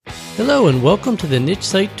Hello and welcome to the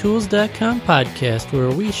NicheSiteTools.com podcast, where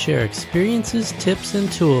we share experiences, tips,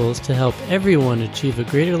 and tools to help everyone achieve a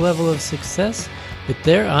greater level of success with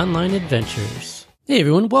their online adventures. Hey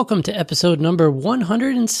everyone, welcome to episode number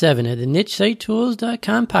 107 of the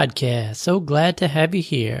NicheSiteTools.com podcast. So glad to have you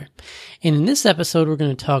here. And in this episode, we're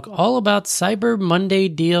going to talk all about Cyber Monday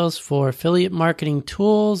deals for affiliate marketing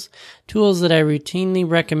tools. Tools that I routinely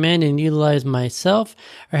recommend and utilize myself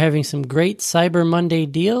are having some great Cyber Monday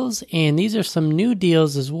deals. And these are some new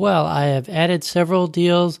deals as well. I have added several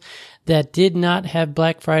deals that did not have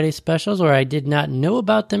Black Friday specials, or I did not know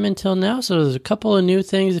about them until now. So there's a couple of new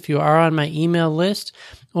things. If you are on my email list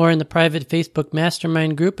or in the private Facebook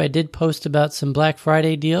mastermind group, I did post about some Black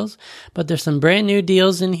Friday deals, but there's some brand new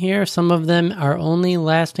deals in here. Some of them are only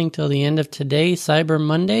lasting till the end of today, Cyber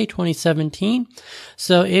Monday 2017.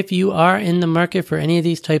 So if you are in the market for any of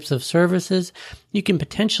these types of services, you can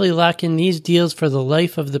potentially lock in these deals for the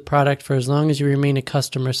life of the product for as long as you remain a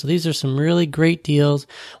customer. So these are some really great deals.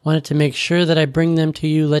 Wanted to make sure that I bring them to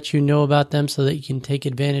you, let you know about them so that you can take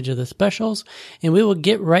advantage of the specials. And we will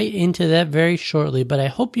get right into that very shortly. But I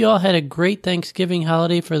hope you all had a great Thanksgiving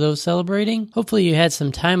holiday for those celebrating. Hopefully you had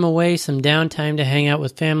some time away, some downtime to hang out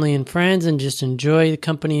with family and friends and just enjoy the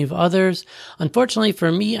company of others. Unfortunately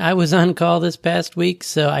for me, I was on call this past week,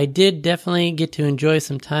 so I did definitely get to enjoy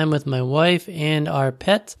some time with my wife and our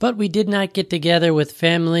pets, but we did not get together with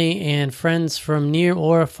family and friends from near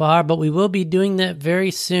or far, but we will be doing that very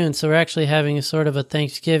soon. So we're actually having a sort of a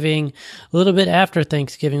Thanksgiving a little bit after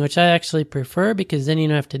Thanksgiving, which I actually prefer because then you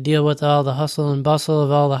don't have to deal with all the hustle and bustle of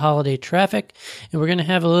all the holiday traffic. And we're going to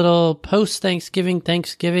have a little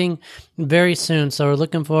post-Thanksgiving very soon. So we're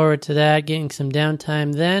looking forward to that, getting some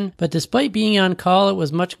downtime then. But despite being on call, it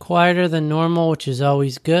was much quieter than normal, which is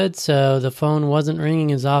always good. So the phone wasn't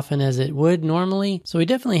ringing as often as it would normally. So we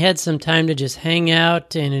definitely had some time to just hang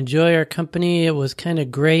out and enjoy our company. It was kind of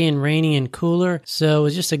gray and rainy and cooler. So it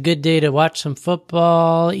was just a good day to watch some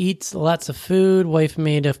football, eat lots of food. Wife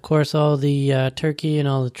made, of course, all the turkey and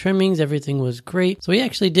all the trimmings. Everything was great. So we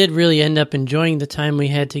actually did really end up enjoying the time we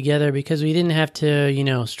had together because we didn't have to,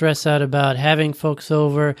 stress out about having folks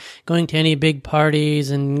over, going to any big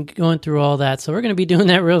parties and going through all that. So we're going to be doing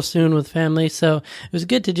that real soon with family. So it was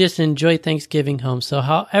good to just enjoy Thanksgiving home. So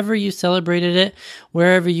however you celebrated it,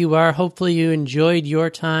 wherever you are, hopefully you enjoyed your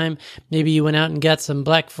time. Maybe you went out and got some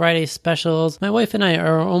Black Friday specials. My wife and I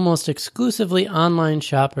are almost exclusively online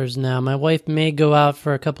shoppers now. My wife may go out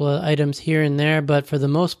for a couple of items here and there, but for the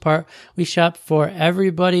most part, we shop for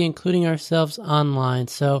everybody, including ourselves, online.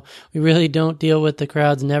 So we really don't deal with the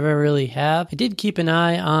crowds, never really have. I did keep an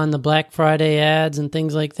eye on the Black Friday ads and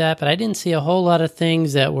things like that, but I didn't see a whole lot of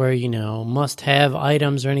things that were, must-have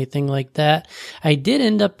items or anything like that. I did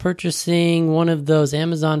end up purchasing one of those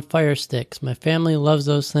Amazon Fire Sticks. My family loves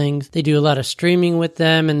those things. They do a lot of streaming with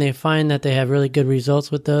them and they find that they have really good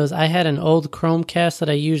results with those. I had an old Chromecast that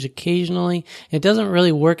I use occasionally. It doesn't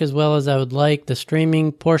really work as well as I would like. The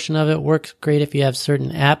streaming portion of it works great if you have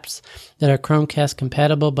certain apps that are Chromecast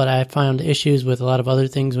compatible, but I found issues with a lot of other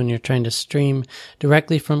things when you're trying to stream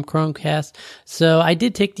directly from Chromecast. So I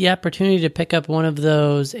did take the opportunity to pick up one of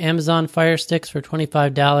those Amazon Fire Sticks for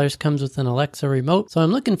 $25. Comes with an Alexa remote. So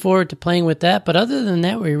I'm looking forward to playing with that. But other than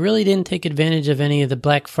that, we really didn't take advantage of any of the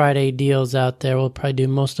Black Friday deals out there. We'll probably do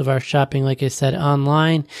most of our shopping, like I said,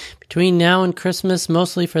 online between now and Christmas,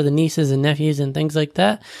 mostly for the nieces and nephews and things like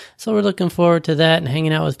that. So we're looking forward to that and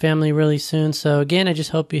hanging out with family really soon. So again, I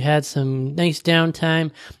just hope you had some nice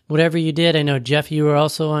downtime. Whatever you did, I know Jeff, you were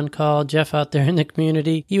also on call. Jeff out there in the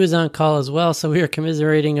community, he was on call as well. So we were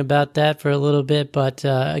commiserating about that for a little bit. But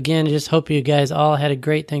again, I just hope you guys all had a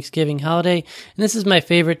great Thanksgiving holiday. And this is my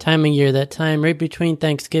favorite time of year, that time right between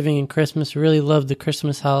Thanksgiving and Christmas. Really love the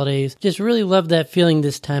Christmas holidays. Just really love that feeling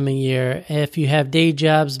this time of year. If you have day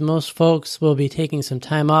jobs, most folks will be taking some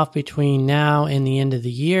time off between now and the end of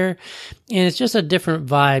the year. And it's just a different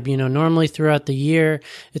vibe. Normally throughout the year,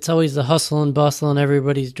 it's always the hustle and bustle and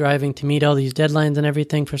everybody's driving to meet all these deadlines and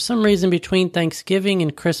everything. For some reason, between Thanksgiving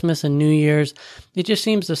and Christmas and New Year's, it just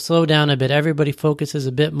seems to slow down a bit. Everybody focuses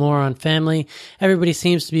a bit more on family. Everybody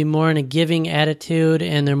seems to be more in a giving attitude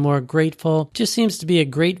and they're more grateful. It just seems to be a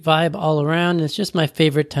great vibe all around. And it's just my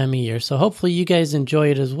favorite time of year. So hopefully you guys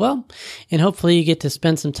enjoy it as well. And hopefully you get to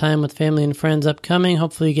spend some time with family and friends upcoming.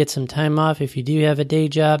 Hopefully you get some time off if you do have a day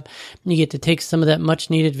job. You get to take some of that much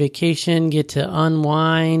needed vacation, get to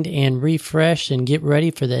unwind and refresh and get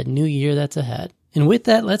ready for that new year that's ahead. And with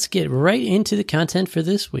that, let's get right into the content for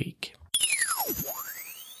this week.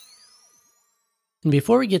 And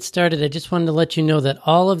before we get started, I just wanted to let you know that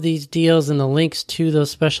all of these deals and the links to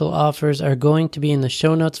those special offers are going to be in the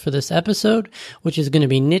show notes for this episode, which is going to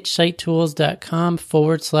be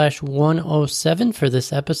nichesitetools.com/107 for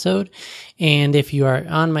this episode. And if you are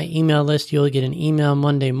on my email list, you'll get an email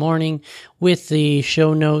Monday morning with the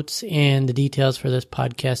show notes and the details for this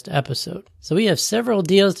podcast episode. So we have several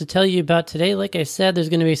deals to tell you about today. Like I said, there's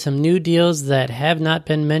going to be some new deals that have not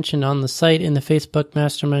been mentioned on the site, in the Facebook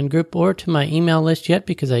Mastermind group, or to my email list yet,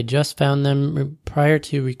 because I just found them prior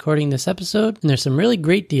to recording this episode. And there's some really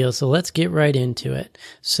great deals, so let's get right into it.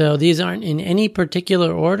 So these aren't in any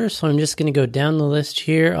particular order, so I'm just going to go down the list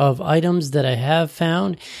here of items that I have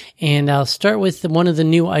found. And I'll start with one of the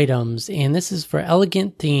new items, and this is for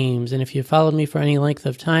Elegant Themes. And if you followed me for any length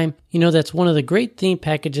of time, you know that's one of the great theme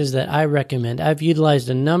packages that I recommend. I've utilized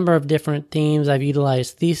a number of different themes. I've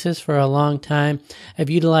utilized Thesis for a long time. I've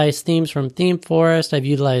utilized themes from ThemeForest. I've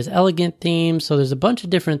utilized Elegant Themes. So there's a bunch of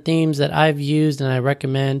different themes that I've used and I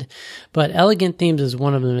recommend. But Elegant Themes is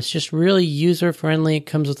one of them. It's just really user-friendly. It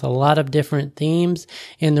comes with a lot of different themes.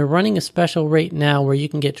 And they're running a special rate now where you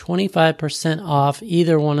can get 25% off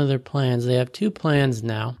either one of their plans. They have two plans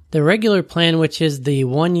now. The regular plan, which is the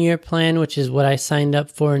 1-year plan, which is what I signed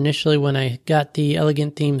up for initially when I got the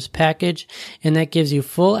Elegant Themes package, and that gives you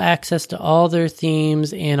full access to all their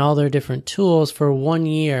themes and all their different tools for 1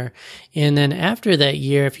 year. And then after that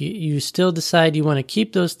year, if you still decide you want to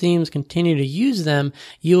keep those themes, continue to use them,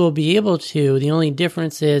 you will be able to. The only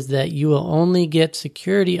difference is that you will only get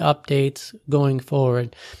security updates going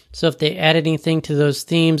forward. So if they add anything to those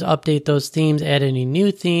themes, update those themes, add any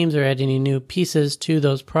new themes or add any new pieces to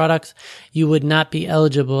those products, you would not be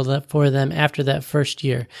eligible for them after that first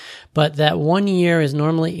year. But that 1 year is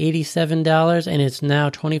normally $87 and it's now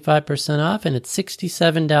 25% off, and it's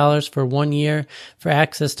 $67 for 1 year for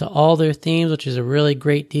access to all their themes, which is a really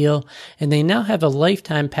great deal. And they now have a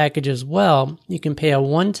lifetime package as well. You can pay a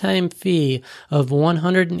one-time fee of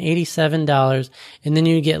 $187, and then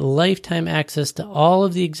you get lifetime access to all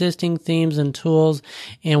of the existing themes and tools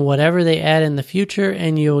and whatever they add in the future,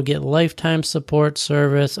 and you will get lifetime support,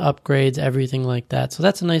 service, upgrades, everything like that. So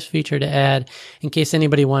that's a nice feature to add in case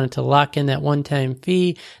anybody wanted to lock in that one-time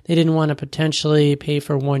fee. They didn't want to potentially pay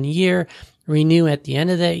for 1 year, renew at the end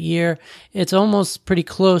of that year. It's almost pretty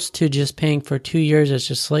close to just paying for 2 years. It's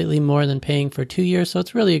just slightly more than paying for 2 years. So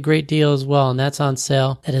it's really a great deal as well. And that's on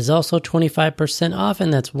sale. That is also 25% off,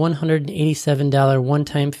 and that's $187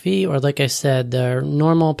 one-time fee. Or like I said, their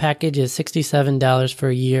normal package is $67 for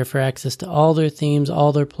a year for access to all their themes,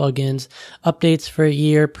 all their plugins, updates for a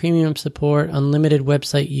year, premium support, unlimited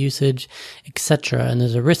website usage, etc. And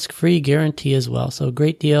there's a risk-free guarantee as well. So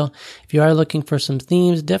great deal. If you are looking for some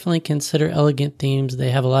themes, definitely consider Elegant Themes. They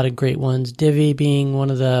have a lot of great ones, Divi being one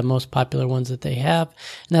of the most popular ones that they have,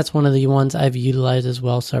 and that's one of the ones I've utilized as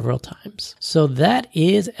well several times. So that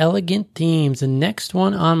is Elegant Themes. The next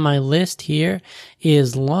one on my list here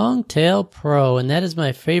is Longtail Pro, and that is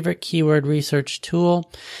my favorite keyword research tool.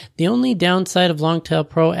 The only downside of Longtail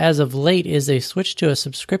Pro as of late is they switched to a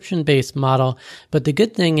subscription-based model, but the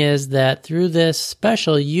good thing is that through this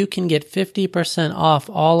special, you can get 50% off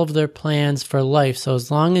all of their plans for life. So as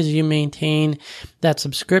long as you maintain that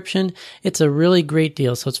subscription, it's a really great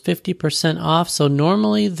deal. So it's 50% off. So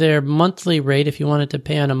normally their monthly rate, if you wanted to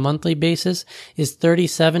pay on a monthly basis, is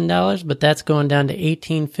 $37, but that's going down to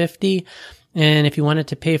 $18.50. And if you wanted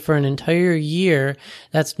to pay for an entire year,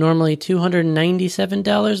 that's normally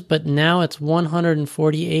 $297, but now it's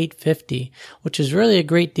 $148.50, which is really a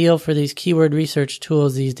great deal for these keyword research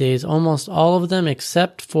tools these days. Almost all of them,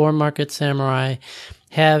 except for Market Samurai,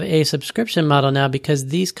 have a subscription model now because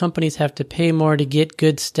these companies have to pay more to get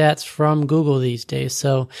good stats from Google these days.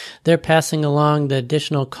 So they're passing along the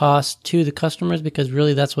additional cost to the customers because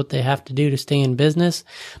really that's what they have to do to stay in business.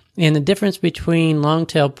 And the difference between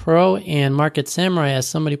Longtail Pro and Market Samurai, as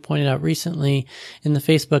somebody pointed out recently in the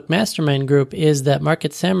Facebook Mastermind group, is that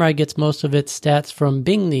Market Samurai gets most of its stats from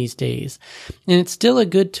Bing these days. And it's still a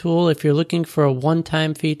good tool. If you're looking for a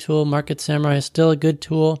one-time fee tool, Market Samurai is still a good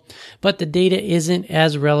tool, but the data isn't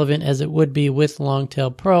as relevant as it would be with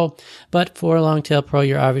Longtail Pro. But for Longtail Pro,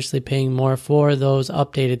 you're obviously paying more for those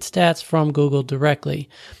updated stats from Google directly.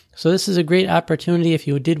 So this is a great opportunity if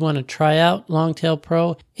you did want to try out Longtail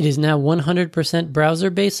Pro. It is now 100%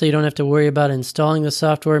 browser-based, so you don't have to worry about installing the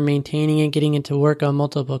software, maintaining it, getting it to work on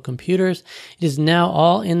multiple computers. It is now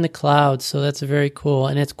all in the cloud, so that's very cool.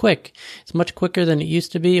 And it's quick. It's much quicker than it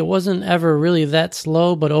used to be. It wasn't ever really that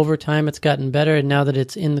slow, but over time it's gotten better, and now that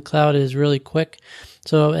it's in the cloud, it is really quick.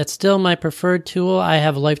 So it's still my preferred tool. I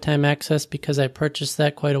have lifetime access because I purchased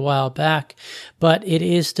that quite a while back, but it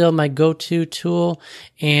is still my go-to tool,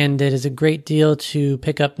 and it is a great deal to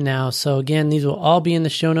pick up now. So again, these will all be in the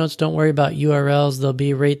show notes. Don't worry about URLs. They'll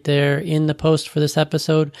be right there in the post for this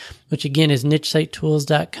episode, which again is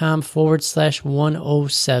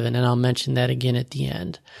nichesitetools.com/107. And I'll mention that again at the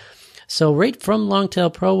end. So right from Longtail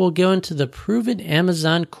Pro, we'll go into the Proven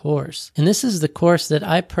Amazon course. And this is the course that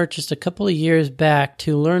I purchased a couple of years back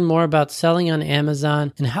to learn more about selling on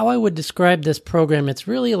Amazon and how I would describe this program. It's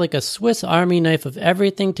really like a Swiss Army knife of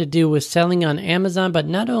everything to do with selling on Amazon. But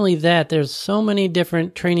not only that, there's so many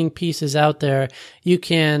different training pieces out there. You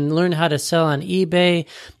can learn how to sell on eBay.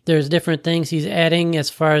 There's different things he's adding as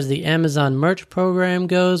far as the Amazon merch program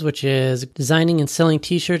goes, which is designing and selling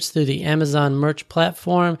t-shirts through the Amazon merch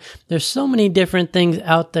platform. There's so many different things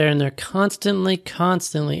out there, and they're constantly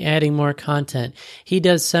adding more content. He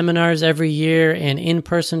does seminars every year and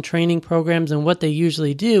in-person training programs, and what they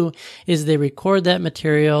usually do is they record that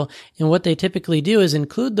material, and what they typically do is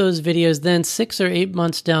include those videos then 6 or 8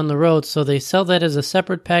 months down the road. So they sell that as a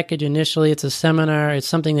separate package initially. It's a seminar. It's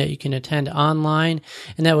something that you can attend online,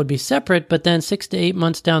 and that would be separate, but then 6 to 8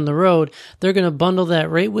 months down the road, they're going to bundle that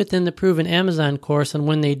right within the Proven Amazon course. And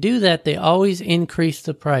when they do that, they always increase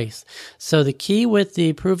the price. So the key with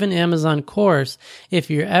the Proven Amazon course, if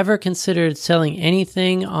you're ever considered selling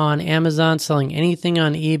anything on Amazon, selling anything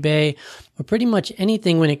on eBay, or pretty much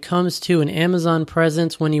anything when it comes to an Amazon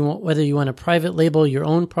presence, whether you want to private label your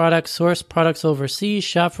own products, source products overseas,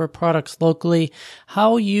 shop for products locally,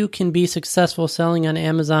 how you can be successful selling on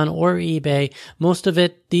Amazon or eBay. Most of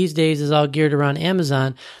it these days is all geared around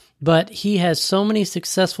Amazon. But he has so many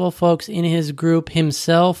successful folks in his group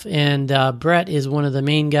himself, and Brett is one of the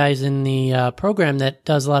main guys in the program that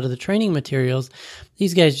does a lot of the training materials.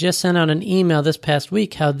 These guys just sent out an email this past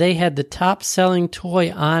week how they had the top selling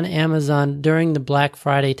toy on Amazon during the Black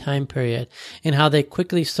Friday time period, and how they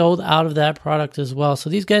quickly sold out of that product as well.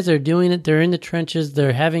 So these guys are doing it. They're in the trenches.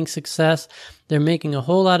 They're having success. They're making a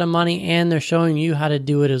whole lot of money, and they're showing you how to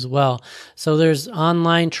do it as well. So there's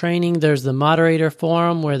online training. There's the moderator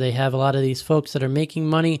forum where they have a lot of these folks that are making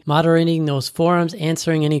money, moderating those forums,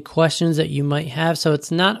 answering any questions that you might have. So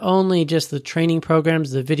it's not only just the training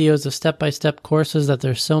programs, the videos, the step-by-step courses, that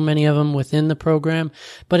there's so many of them within the program,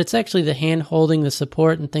 but it's actually the hand-holding, the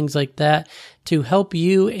support, and things like that to help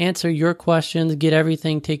you answer your questions, get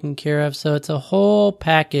everything taken care of. So it's a whole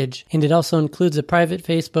package, and it also includes a private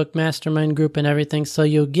Facebook mastermind group and everything. So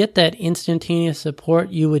you'll get that instantaneous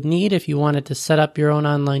support you would need if you wanted to set up your own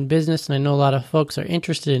online business. And I know a lot of folks are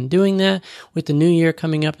interested in doing that. With the new year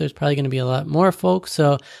coming up, there's probably going to be a lot more folks.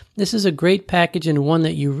 So this is a great package, and one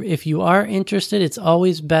that if you are interested, it's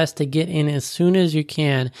always best to get in as soon as you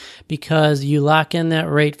can, because you lock in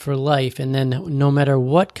that rate for life. And then no matter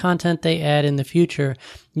what content they add in the future,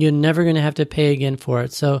 you're never going to have to pay again for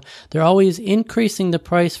it. So they're always increasing the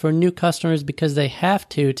price for new customers because they have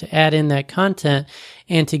to add in that content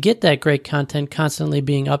and to get that great content constantly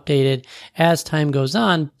being updated as time goes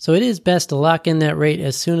on. So it is best to lock in that rate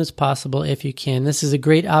as soon as possible if you can. This is a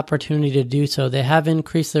great opportunity to do so. They have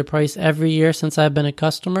increased their price every year since I've been a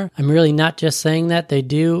customer. I'm really not just saying that. They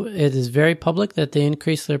do. It is very public that they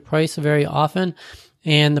increase their price very often.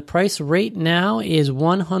 And the price right now is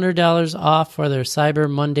 $100 off for their Cyber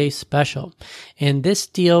Monday special. And this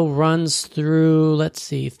deal runs through,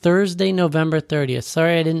 Thursday, November 30th.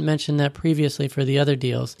 Sorry, I didn't mention that previously for the other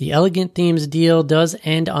deals. The Elegant Themes deal does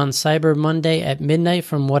end on Cyber Monday at midnight.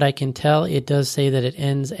 From what I can tell, it does say that it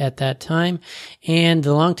ends at that time. And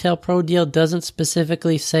the Longtail Pro deal doesn't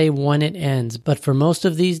specifically say when it ends. But for most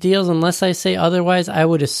of these deals, unless I say otherwise, I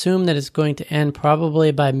would assume that it's going to end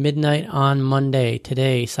probably by midnight on Monday.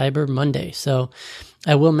 Today, Cyber Monday. So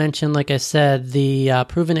I will mention, like I said, the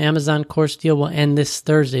Proven Amazon course deal will end this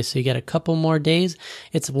Thursday, so you get a couple more days.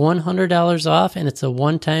 It's $100 off, and it's a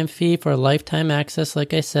one-time fee for lifetime access,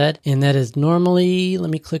 like I said. And that is normally, let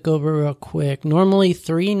me click over real quick, normally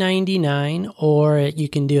 $399, or you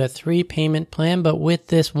can do a 3-payment plan. But with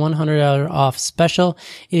this $100 off special,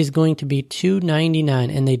 it is going to be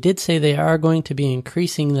 $299. And they did say they are going to be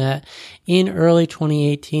increasing that in early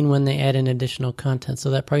 2018 when they add in additional content. So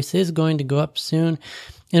that price is going to go up soon.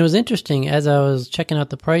 And it was interesting, as I was checking out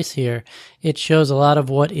the price here, it shows a lot of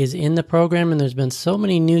what is in the program, and there's been so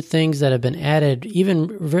many new things that have been added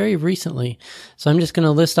even very recently. So I'm just going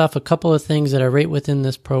to list off a couple of things that are right within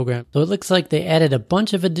this program. So it looks like they added a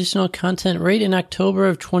bunch of additional content right in October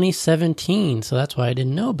of 2017, so that's why I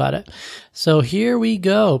didn't know about it. So here we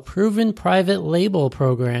go, Proven Private Label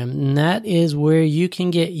program, and that is where you can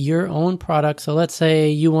get your own products. So let's say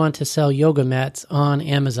you want to sell yoga mats on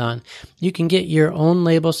Amazon. You can get your own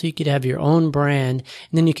label, so you could have your own brand,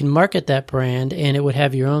 and then you can market that brand, and it would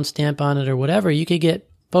have your own stamp on it or whatever. You could get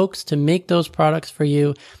folks to make those products for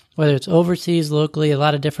you, whether it's overseas, locally, a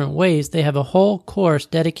lot of different ways. They have a whole course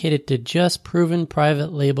dedicated to just Proven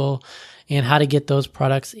Private Label and how to get those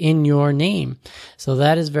products in your name. So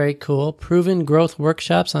that is very cool. Proven Growth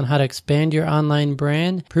Workshops on how to expand your online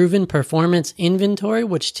brand. Proven Performance Inventory,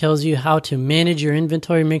 which tells you how to manage your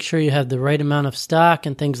inventory, make sure you have the right amount of stock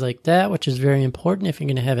and things like that, which is very important if you're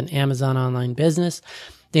going to have an Amazon online business.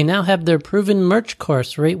 They now have their Proven Merch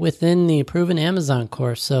course right within the Proven Amazon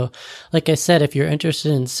course. So like I said, if you're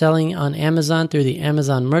interested in selling on Amazon through the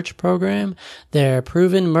Amazon Merch program, their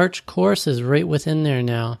Proven Merch course is right within there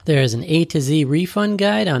now. There is an A to Z refund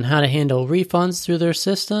guide on how to handle refunds through their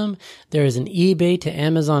system. There is an eBay to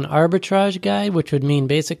Amazon arbitrage guide, which would mean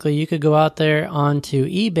basically you could go out there onto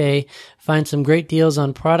eBay, find some great deals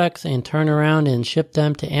on products and turn around and ship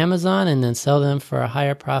them to Amazon and then sell them for a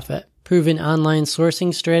higher profit. Proven online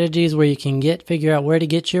sourcing strategies where you can figure out where to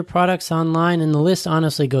get your products online, and the list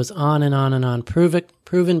honestly goes on and on and on.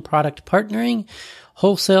 Proven product partnering,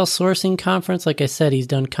 wholesale sourcing conference. Like I said, he's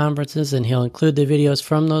done conferences and he'll include the videos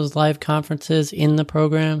from those live conferences in the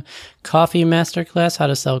program. Coffee masterclass, how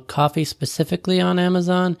to sell coffee specifically on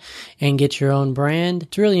Amazon and get your own brand.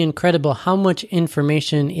 It's really incredible how much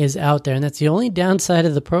information is out there. And that's the only downside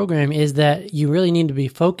of the program, is that you really need to be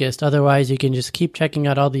focused. Otherwise, you can just keep checking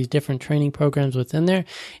out all these different training programs within there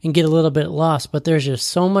and get a little bit lost. But there's just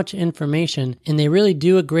so much information, and they really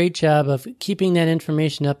do a great job of keeping that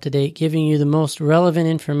information up to date, giving you the most relevant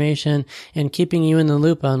information and keeping you in the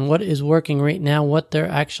loop on what is working right now, what they're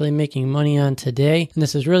actually making money on today. And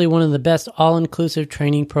this is really one of the best all-inclusive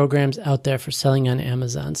training programs out there for selling on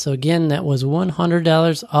Amazon. So again, that was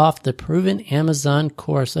 $100 off the Proven Amazon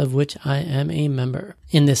course, of which I am a member.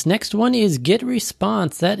 And this next one is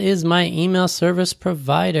GetResponse. That is my email service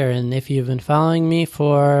provider. And if you've been following me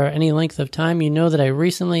for any length of time, you know that I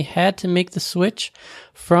recently had to make the switch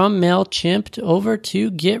from MailChimp over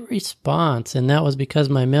to GetResponse. And that was because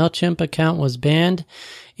my MailChimp account was banned.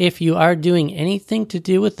 If you are doing anything to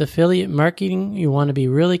do with affiliate marketing, you want to be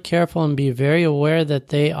really careful and be very aware that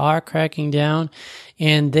they are cracking down,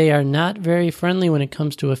 and they are not very friendly when it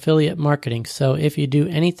comes to affiliate marketing. So if you do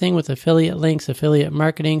anything with affiliate links, affiliate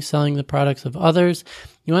marketing, selling the products of others,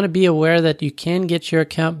 you want to be aware that you can get your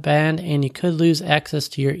account banned and you could lose access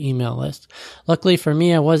to your email list. Luckily for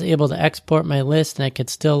me, I was able to export my list and I could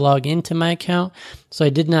still log into my account. So I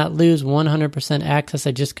did not lose 100% access.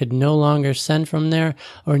 I just could no longer send from there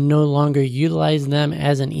or no longer utilize them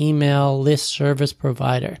as an email list service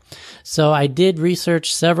provider. So I did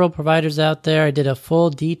research several providers out there. I did a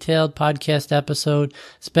full detailed podcast episode,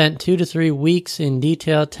 spent 2 to 3 weeks in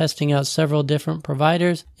detail testing out several different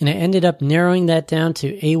providers, and I ended up narrowing that down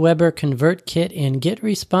to Aweber, ConvertKit, and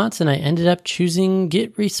GetResponse, and I ended up choosing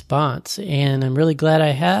GetResponse, and I'm really glad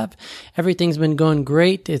I have. Everything's been going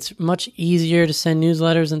great. It's much easier to send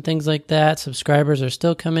newsletters and things like that. Subscribers are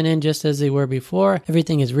still coming in just as they were before.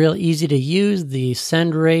 Everything is real easy to use. The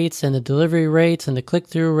send rates and the delivery rates and the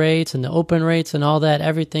click-through rates and the open rates and all that,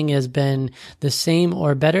 everything has been the same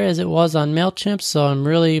or better as it was on MailChimp, so I'm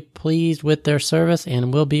really pleased with their service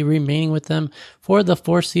and will be remaining with them for the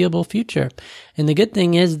foreseeable future. And the good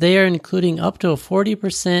thing is they are including up to a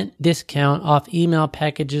 40% discount off email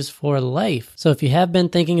packages for life. So if you have been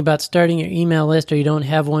thinking about starting your email list or you don't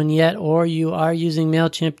have one yet, or you are using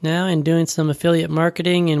MailChimp now and doing some affiliate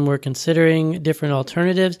marketing and we're considering different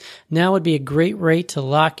alternatives, now would be a great rate to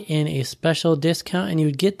lock in a special discount, and you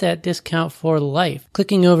would get that discount for life.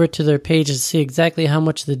 Clicking over to their page to see exactly how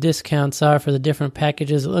much the discounts are for the different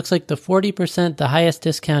packages, it looks like the 40%, the highest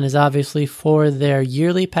discount is obviously for their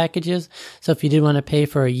yearly packages. So if you did want to pay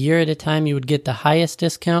for a year at a time, you would get the highest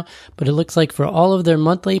discount. But it looks like for all of their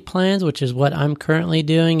monthly plans, which is what I'm currently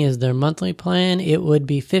doing, is their monthly plan, it would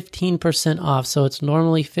be 15% off. So it's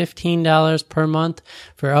normally $15 per month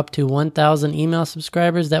for up to 1,000 email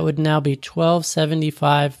subscribers. That would now be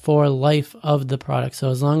 $12.75 for life of the product. So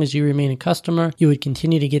as long as you remain a customer, you would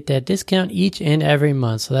continue to get that discount each and every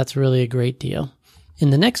month. So that's really a great deal.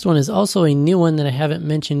 And the next one is also a new one that I haven't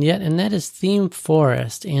mentioned yet, and that is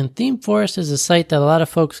ThemeForest. And ThemeForest is a site that a lot of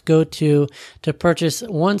folks go to purchase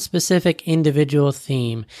one specific individual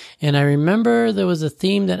theme. And I remember there was a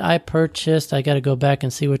theme that I purchased. I got to go back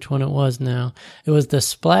and see which one it was now. It was the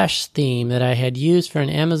Splash theme that I had used for an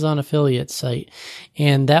Amazon affiliate site.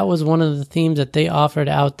 And that was one of the themes that they offered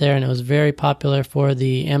out there, and it was very popular for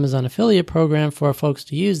the Amazon affiliate program for folks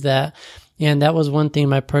to use that. And that was one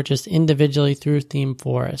theme I purchased individually through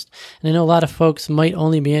ThemeForest. And I know a lot of folks might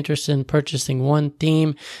only be interested in purchasing one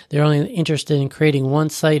theme. They're only interested in creating one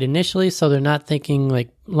site initially, so they're not thinking like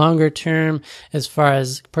longer term as far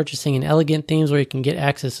as purchasing an elegant themes where you can get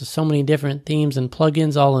access to so many different themes and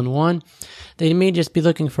plugins all in one. They may just be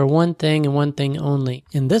looking for one thing and one thing only.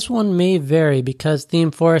 And this one may vary because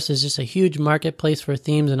ThemeForest is just a huge marketplace for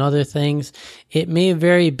themes and other things. It may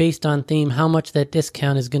vary based on theme how much that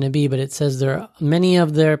discount is going to be, but it says many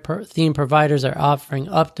of their theme providers are offering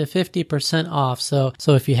up to 50% off. So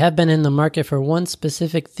if you have been in the market for one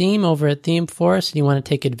specific theme over at ThemeForest and you want to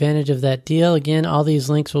take advantage of that deal, again, all these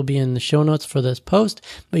links will be in the show notes for this post,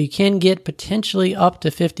 but you can get potentially up to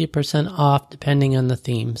 50% off depending on the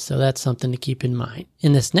theme. So that's something to keep in mind.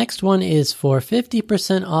 And this next one is for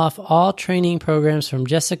 50% off all training programs from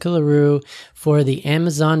Jessica LaRue for the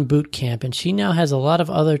Amazon Bootcamp. And she now has a lot of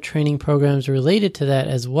other training programs related to that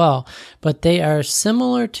as well, but they are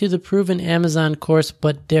similar to the Proven Amazon course,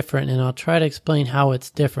 but different. And I'll try to explain how it's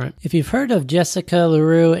different. If you've heard of Jessica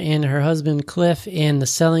LaRue and her husband Cliff and the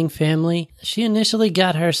Selling Family, she initially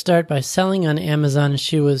got her start by selling on Amazon.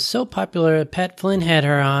 She was so popular, Pat Flynn had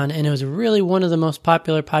her on, and it was really one of the most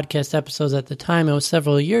popular podcast episodes at the time. It was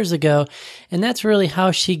several years ago, and that's really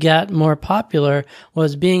how she got more popular,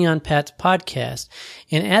 was being on Pat's podcast.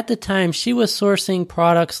 And at the time, she was sourcing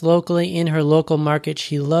products locally in her local market.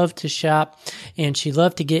 She loved to shop, and she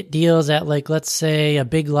loved to get deals at, like, let's say a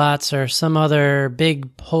Big Lots or some other big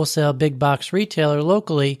wholesale, big box retailer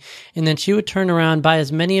locally, and then she would turn around, buy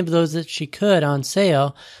as many of those that she could on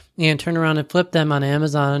sale, and turn around and flip them on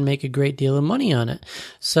Amazon and make a great deal of money on it.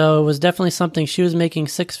 So it was definitely something she was making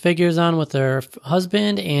six figures on with her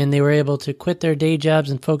husband, and they were able to quit their day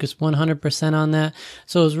jobs and focus 100% on that.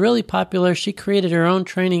 So it was really popular. She created her own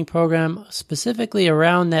training program specifically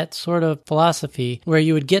around that sort of philosophy where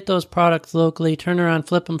you would get those products locally, turn around,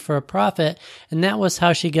 flip them for a profit, and that was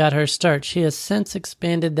how she got her start. She has since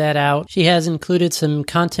expanded that out. She has included some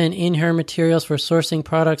content in her materials for sourcing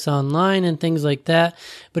products online and things like that,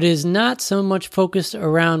 but it is not so much focused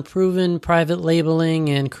around proven private labeling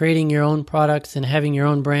and creating your own products and having your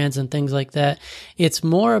own brands and things like that. It's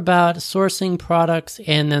more about sourcing products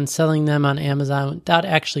and then selling them on Amazon without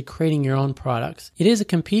actually creating your own products. It is a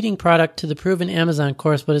competing product to the Proven Amazon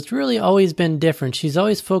course, but it's really always been different. She's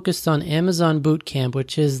always focused on Amazon Bootcamp,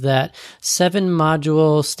 which is that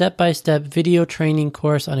 7-module step-by-step video training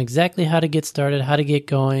course on exactly how to get started, how to get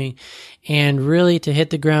going, and really to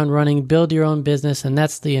hit the ground running, build your own business. And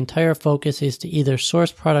that's the entire focus, is to either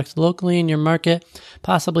source products locally in your market,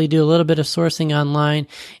 possibly do a little bit of sourcing online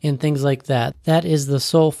and things like that. That is the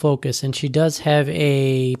sole focus. And she does have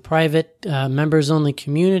a private members only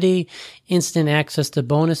community, instant access to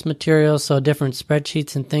bonus materials, so different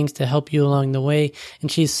spreadsheets and things to help you along the way.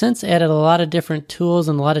 And she's since added a lot of different tools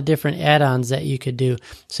and a lot of different add-ons that you could do.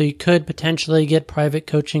 So you could potentially get private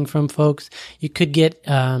coaching from folks. You could get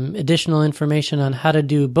additional information on how to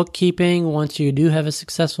do bookkeeping once you do have a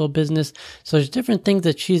successful business. So there's different things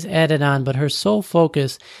that she's added on, but her sole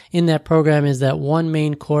focus in that program is that one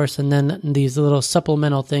main course and then these little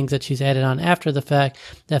supplemental things that she's added on after the fact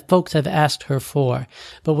that folks have asked her for.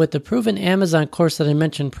 But with the Proven Amazon course that I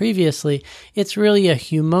mentioned previously, it's really a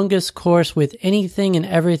humongous course with anything and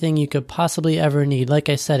everything you could possibly ever need. Like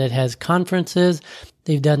I said, it has conferences.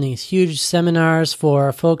 They've done these huge seminars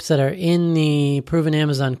for folks that are in the Proven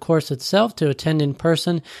Amazon course itself to attend in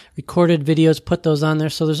person, recorded videos, put those on there.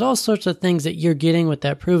 So there's all sorts of things that you're getting with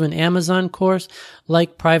that Proven Amazon course,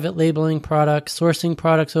 like private labeling products, sourcing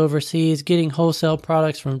products overseas, getting wholesale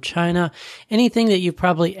products from China, anything that you've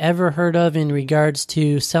probably ever heard of in regards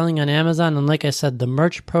to selling on Amazon. And like I said, the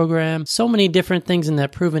merch program, so many different things in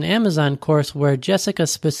that Proven Amazon course where Jessica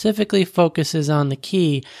specifically focuses on the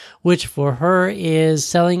key, which for her is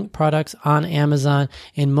selling products on Amazon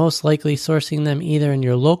and most likely sourcing them either in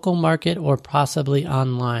your local market or possibly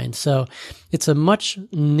online. So It's a much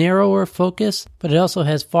narrower focus, but it also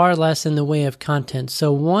has far less in the way of content.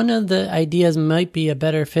 So one of the ideas might be a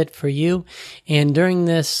better fit for you. And during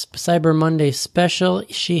this Cyber Monday special,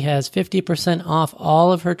 she has 50% off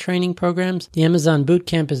all of her training programs. The Amazon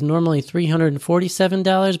Bootcamp is normally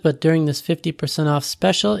 $347, but during this 50% off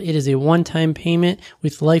special, it is a one-time payment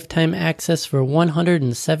with lifetime access for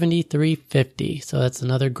 $173.50. So that's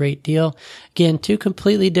another great deal. Again, two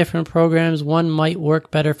completely different programs. One might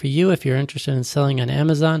work better for you if you're interested in selling on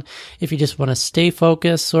Amazon. If you just want to stay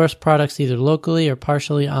focused, source products either locally or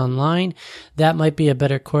partially online, that might be a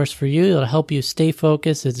better course for you. It'll help you stay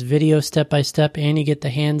focused. It's video step-by-step, and you get the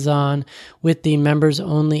hands-on with the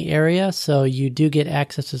members-only area, so you do get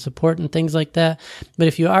access to support and things like that. But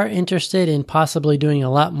if you are interested in possibly doing a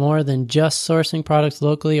lot more than just sourcing products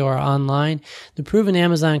locally or online, the Proven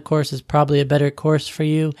Amazon course is probably a better course for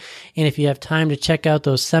you. And if you have time to check out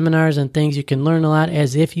those seminars and things, you can learn a lot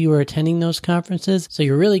as if you were attending those conferences. So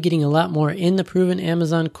you're really getting a lot more in the Proven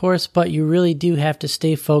Amazon course, but you really do have to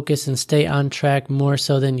stay focused and stay on track more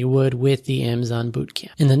so than you would with the Amazon Bootcamp.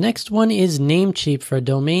 And the next one is Namecheap for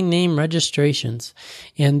domain name registrations.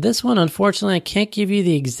 And this one, unfortunately, I can't give you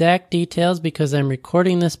the exact details because I'm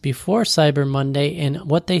recording this before Cyber Monday, and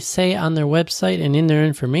what they say on their website and in their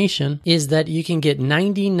information is that you can get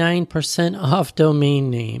 99% off domain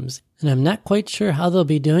names. And I'm not quite sure how they'll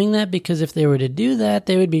be doing that, because if they were to do that,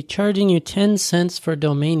 they would be charging you 10 cents for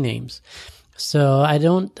domain names. So I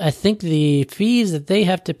think the fees that they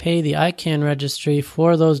have to pay the ICANN registry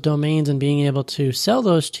for those domains and being able to sell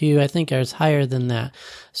those to you, I think are higher than that.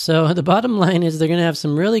 So the bottom line is they're going to have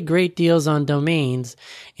some really great deals on domains.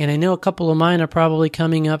 And I know a couple of mine are probably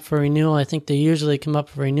coming up for renewal. I think they usually come up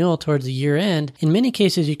for renewal towards the year end. In many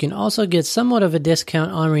cases, you can also get somewhat of a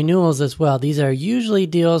discount on renewals as well. These are usually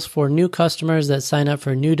deals for new customers that sign up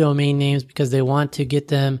for new domain names because they want to get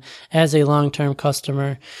them as a long-term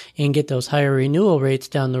customer and get those higher renewal rates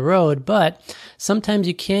down the road. But sometimes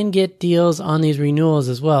you can get deals on these renewals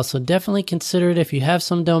as well. So definitely consider it if you have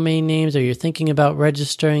some domain names or you're thinking about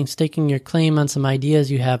registering, staking your claim on some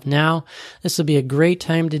ideas you have now. This will be a great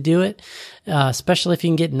time to do it, especially if you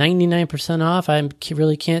can get 99% off. I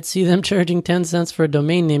really can't see them charging 10 cents for a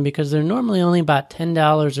domain name because they're normally only about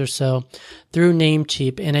 $10 or so through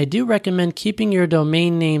Namecheap. And I do recommend keeping your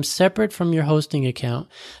domain name separate from your hosting account.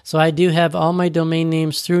 So I do have all my domain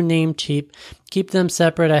names through Namecheap. Keep them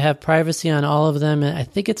separate. I have privacy on all of them, and I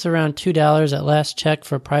think it's around $2 at last check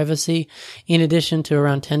for privacy, in addition to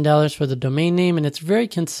around $10 for the domain name, and it's very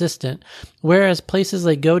consistent. Whereas places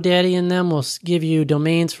like GoDaddy and them will give you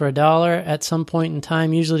domains for $1 at some point in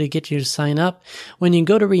time, usually to get you to sign up. When you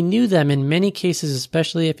go to renew them, in many cases,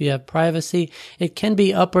 especially if you have privacy, it can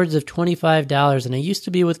be upwards of $25. And it used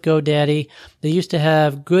to be with GoDaddy. They used to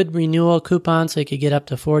have good renewal coupons so you could get up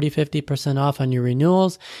to 40-50% off on your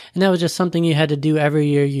renewals. And that was just something you had to do every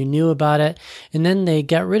year. You knew about it. And then they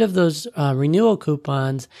got rid of those renewal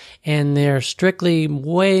coupons, and they're strictly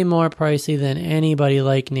way more pricey than anybody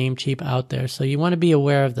like Namecheap out there. So you want to be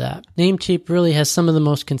aware of that. Namecheap really has some of the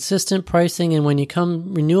most consistent pricing, and when you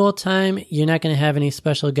come renewal time, you're not going to have any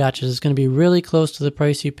special gotchas. It's going to be really close to the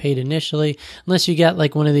price you paid initially, unless you got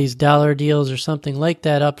like one of these dollar deals or something like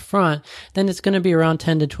that up front. Then it's going to be around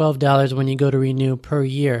 $10 to $12 when you go to renew per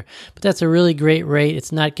year. But that's a really great rate.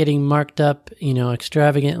 It's not getting marked up,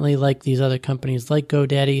 extravagantly like these other companies like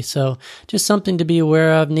GoDaddy. So just something to be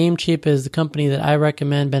aware of. Namecheap is the company that I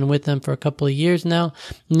recommend. Been with them for a couple of years now.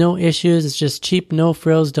 No issues. It's just cheap, no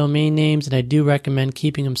frills domain names, and I do recommend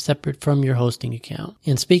keeping them separate from your hosting account.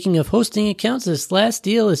 And speaking of hosting accounts, this last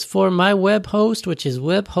deal is for my web host, which is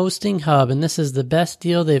Web Hosting Hub, and this is the best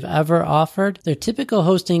deal they've ever offered. Their typical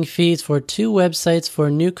hosting fees for 2 websites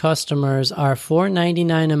for new customers are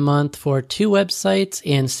 $4.99 a month for 2 websites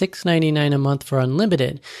and $6.99 a month for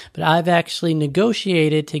unlimited. But I've actually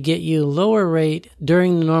negotiated to get you a lower rate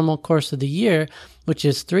during the normal course of the year, which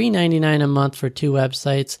is $3.99 a month for 2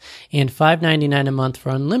 websites and $5.99 a month for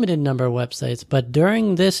unlimited number of websites. But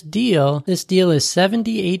during this deal is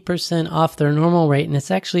 78% off their normal rate, and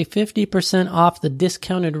it's actually 50% off the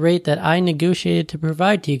discounted rate that I negotiated to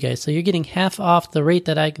provide to you guys. So you're getting half off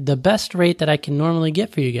the best rate that I can normally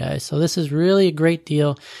get for you guys. So this is really a great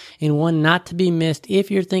deal, and one not to be missed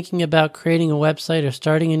if you're thinking about creating a website or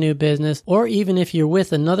starting a new business, or even if you're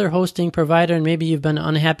with another hosting provider and maybe you've been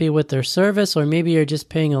unhappy with their service, or maybe you're just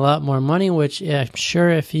paying a lot more money, which I'm sure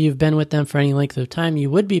if you've been with them for any length of time,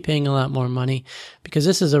 you would be paying a lot more money, because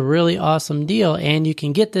this is a really awesome deal, and you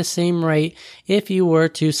can get the same rate if you were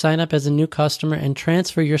to sign up as a new customer and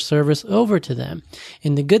transfer your service over to them.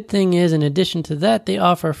 And the good thing is, in addition to that, they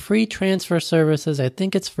offer free transfer services. I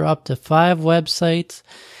think it's for up to 5 websites.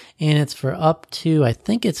 and it's for up to, I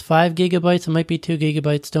think it's 5 gigabytes. It might be 2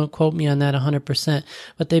 gigabytes. Don't quote me on that 100%.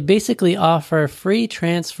 But they basically offer free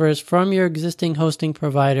transfers from your existing hosting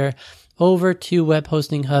provider over to Web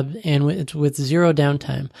Hosting Hub, and with zero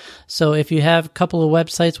downtime. So if you have a couple of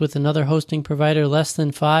websites with another hosting provider less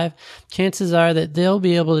than 5, chances are that they'll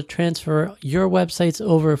be able to transfer your websites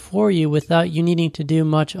over for you without you needing to do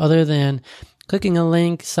much other than clicking a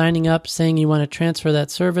link, signing up, saying you want to transfer that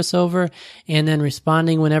service over, and then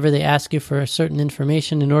responding whenever they ask you for certain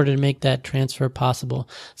information in order to make that transfer possible.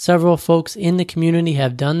 Several folks in the community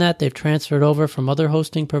have done that. They've transferred over from other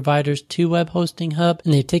hosting providers to Web Hosting Hub,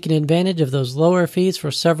 and they've taken advantage of those lower fees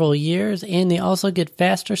for several years, and they also get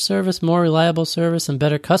faster service, more reliable service, and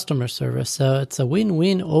better customer service. So it's a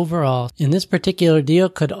win-win overall. And this particular deal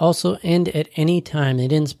could also end at any time. They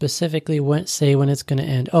didn't specifically say when it's going to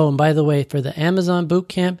end. Oh, and by the way, for the Amazon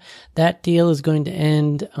Bootcamp, that deal is going to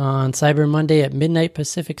end on Cyber Monday at midnight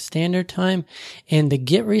Pacific Standard Time. And the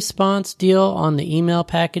Get Response deal on the email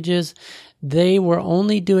packages, they were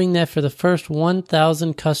only doing that for the first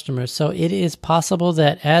 1,000 customers. So it is possible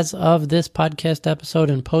that as of this podcast episode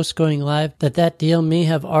and post going live, that deal may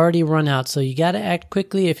have already run out. So you got to act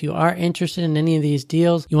quickly if you are interested in any of these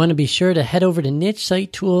deals. You want to be sure to head over to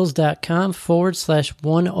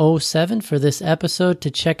nichesitetools.com/107 for this episode to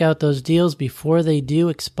check out those deals before they do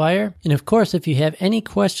expire. And of course, if you have any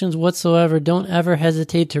questions whatsoever, don't ever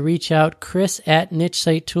hesitate to reach out,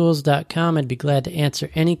 Chris@nichesitetools.com. I'd be glad to answer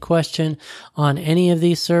any question on any of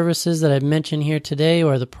these services that I've mentioned here today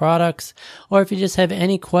or the products, or if you just have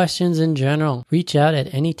any questions in general, reach out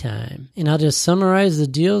at any time. And I'll just summarize the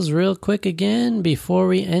deals real quick again before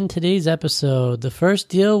we end today's episode. The first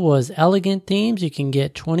deal was Elegant Themes. You can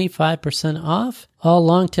get 25% off. All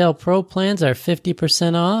Longtail Pro plans are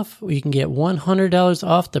 50% off. You can get $100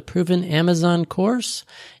 off the Proven Amazon course.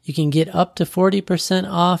 You can get up to 40%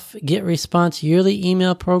 off Get Response yearly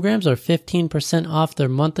email programs or 15% off their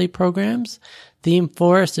monthly programs. Theme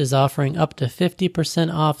Forest is offering up to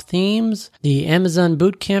 50% off themes. The Amazon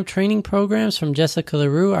Bootcamp training programs from Jessica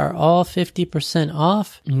LaRue are all 50%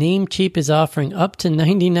 off. Namecheap is offering up to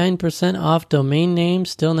 99% off domain names.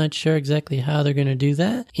 Still not sure exactly how they're going to do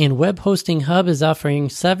that. And Web Hosting Hub is offering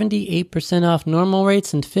 78% off normal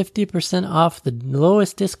rates and 50% off the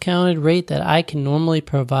lowest discounted rate that I can normally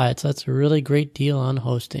provide. So that's a really great deal on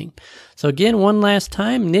hosting. So again, one last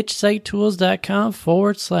time,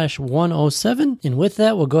 nichesitetools.com/107. And with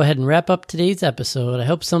that, we'll go ahead and wrap up today's episode. I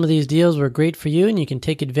hope some of these deals were great for you and you can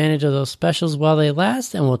take advantage of those specials while they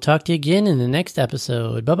last. And we'll talk to you again in the next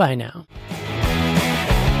episode. Bye-bye now.